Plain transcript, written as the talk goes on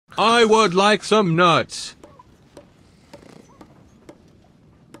I would like some nuts.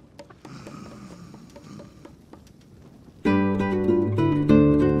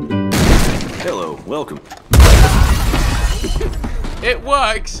 Hello, welcome. It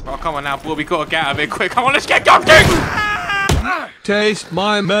works! Oh, come on now, boy, we gotta get out of here quick. Come on, let's get going! Taste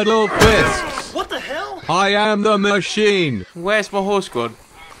my metal fists. What the hell? I am the machine. Where's my horse gone?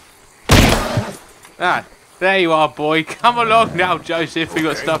 Ah, there you are, boy. Come along now, Joseph. We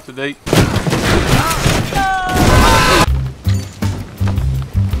got stuff to do.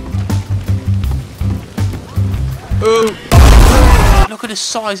 Ooh. Look at the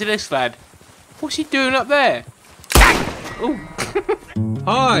size of this lad. What's he doing up there? Ooh.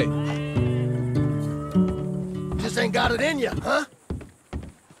 Hi. Just ain't got it in you, huh?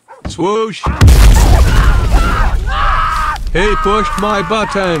 Swoosh. He pushed my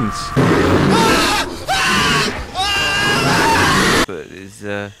buttons. But it's,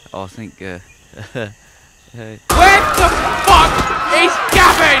 I think, Where the fuck is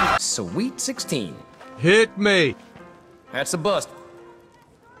Gavin? Sweet 16. Hit me. That's a bust.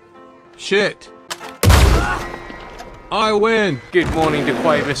 Shit. I win. Good morning to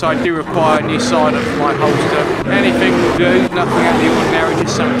Quavis. I do require a new sidearm for my holster. Anything will do, nothing out of the ordinary,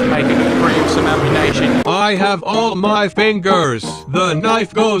 just something to make it look pretty with some ammunition. I have all my fingers. The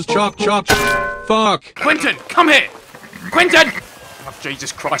knife goes chop chop. Fuck. Quentin, come here! Quentin! Oh,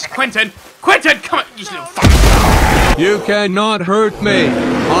 Jesus Christ, Quentin! Quentin, come on, you little fuck! You cannot hurt me.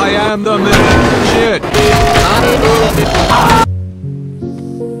 I am the man. Shit.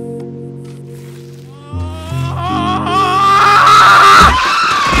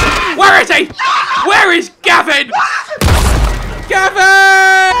 Where is he? Where is Gavin? Gavin!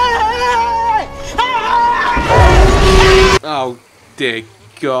 Oh dear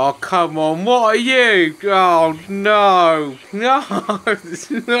God, come on, what are you? Oh no, no,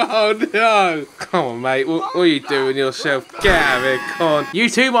 no. Come on mate, what are you doing yourself? Get out of here, come on. You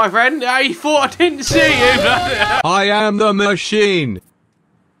too, my friend? I thought I didn't see you. I am the machine.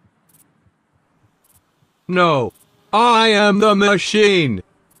 No. I am the machine.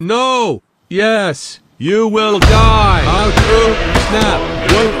 No. Yes. You will die. Ouch. Ooh. Snap.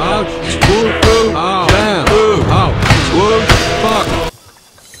 Whoop. Ouch. Swoop. Ooh. Ow. Damn. Ooh. Ow. Swoop. Fuck.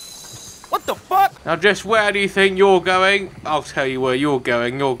 What the fuck? Now just where do you think you're going? I'll tell you where you're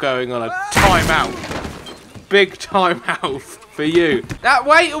going. You're going on a timeout. Big timeout for you.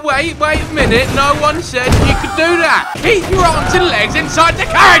 Wait a minute. No one said you could do that. Keep your arms and legs inside the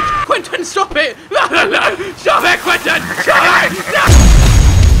carriage. Quentin, stop it. No. Stop it, Quentin. Stop it. No.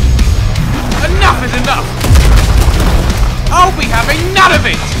 Enough is enough. I'll be having none of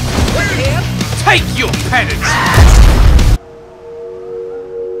it. Take your penance.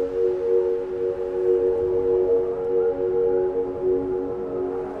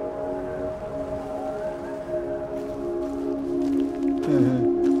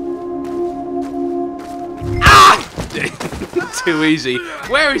 Too easy.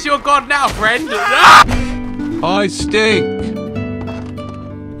 Where is your god now, friend? Ah! I stink.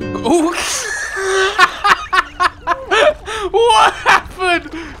 Ooh. What happened?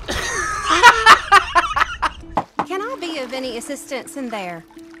 Can I be of any assistance in there?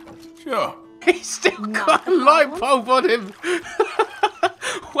 Sure. He's still got a light bulb on him.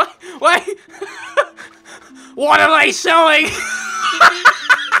 Wait. What are they selling?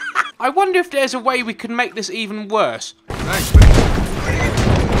 I wonder if there's a way we can make this even worse. Thanks, man.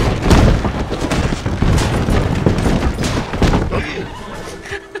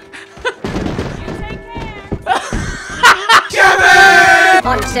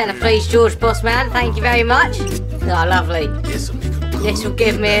 £100 please, George Bossman. Thank you very much. Oh, lovely. This will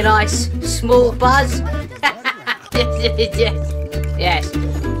give me a nice small buzz. Yes.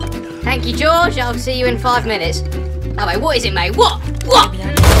 Thank you, George. I'll see you in 5 minutes. Oh, wait, what is it, mate? What?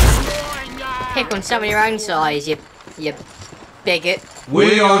 Pick on some of your own size, you bigot.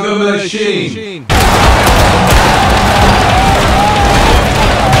 We are the machine.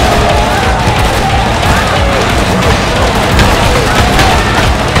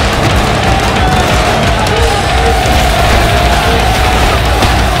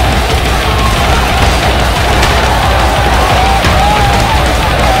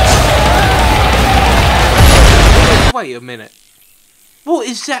 Wait a minute. What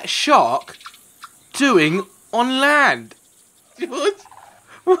is that shark doing on land?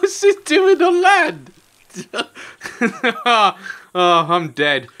 What's it doing on land? Oh, I'm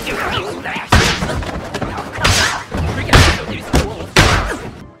dead.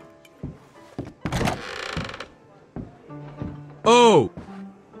 Oh.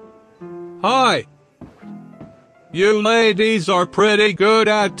 Hi. You ladies are pretty good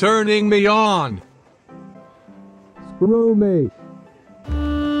at turning me on. Screw me.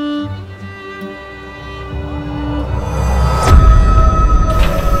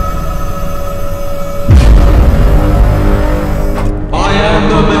 I am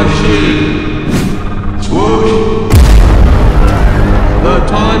the machine. Swoosh. The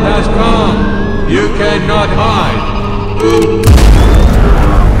time has come. You cannot hide. Ooh.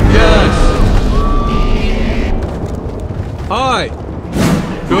 Yes. Hi.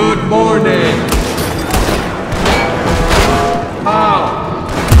 Good morning. How?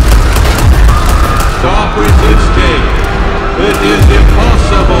 Stop resisting. It is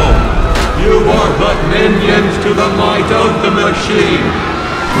impossible. You are but minions to the might of the machine.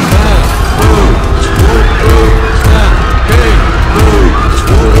 Snap, move, swoop, move, snap, king, move,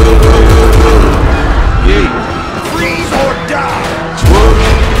 swoop, move, yeet. Freeze or die! Swoosh,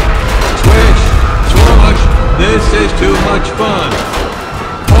 swish, swoosh. This is too much fun.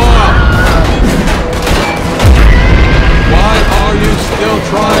 Pop. Why are you still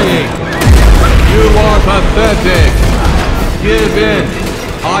trying? You are pathetic. Give in.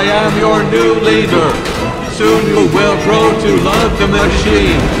 I am your new leader. Soon you will grow to love the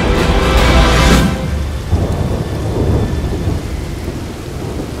machine.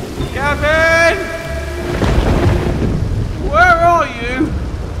 Gavin! Where are you?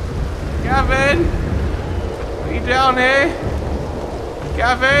 Gavin? Are you down here?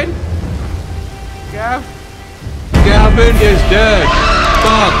 Gavin? Gav? Gavin is dead.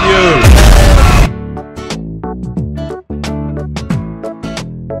 Fuck you.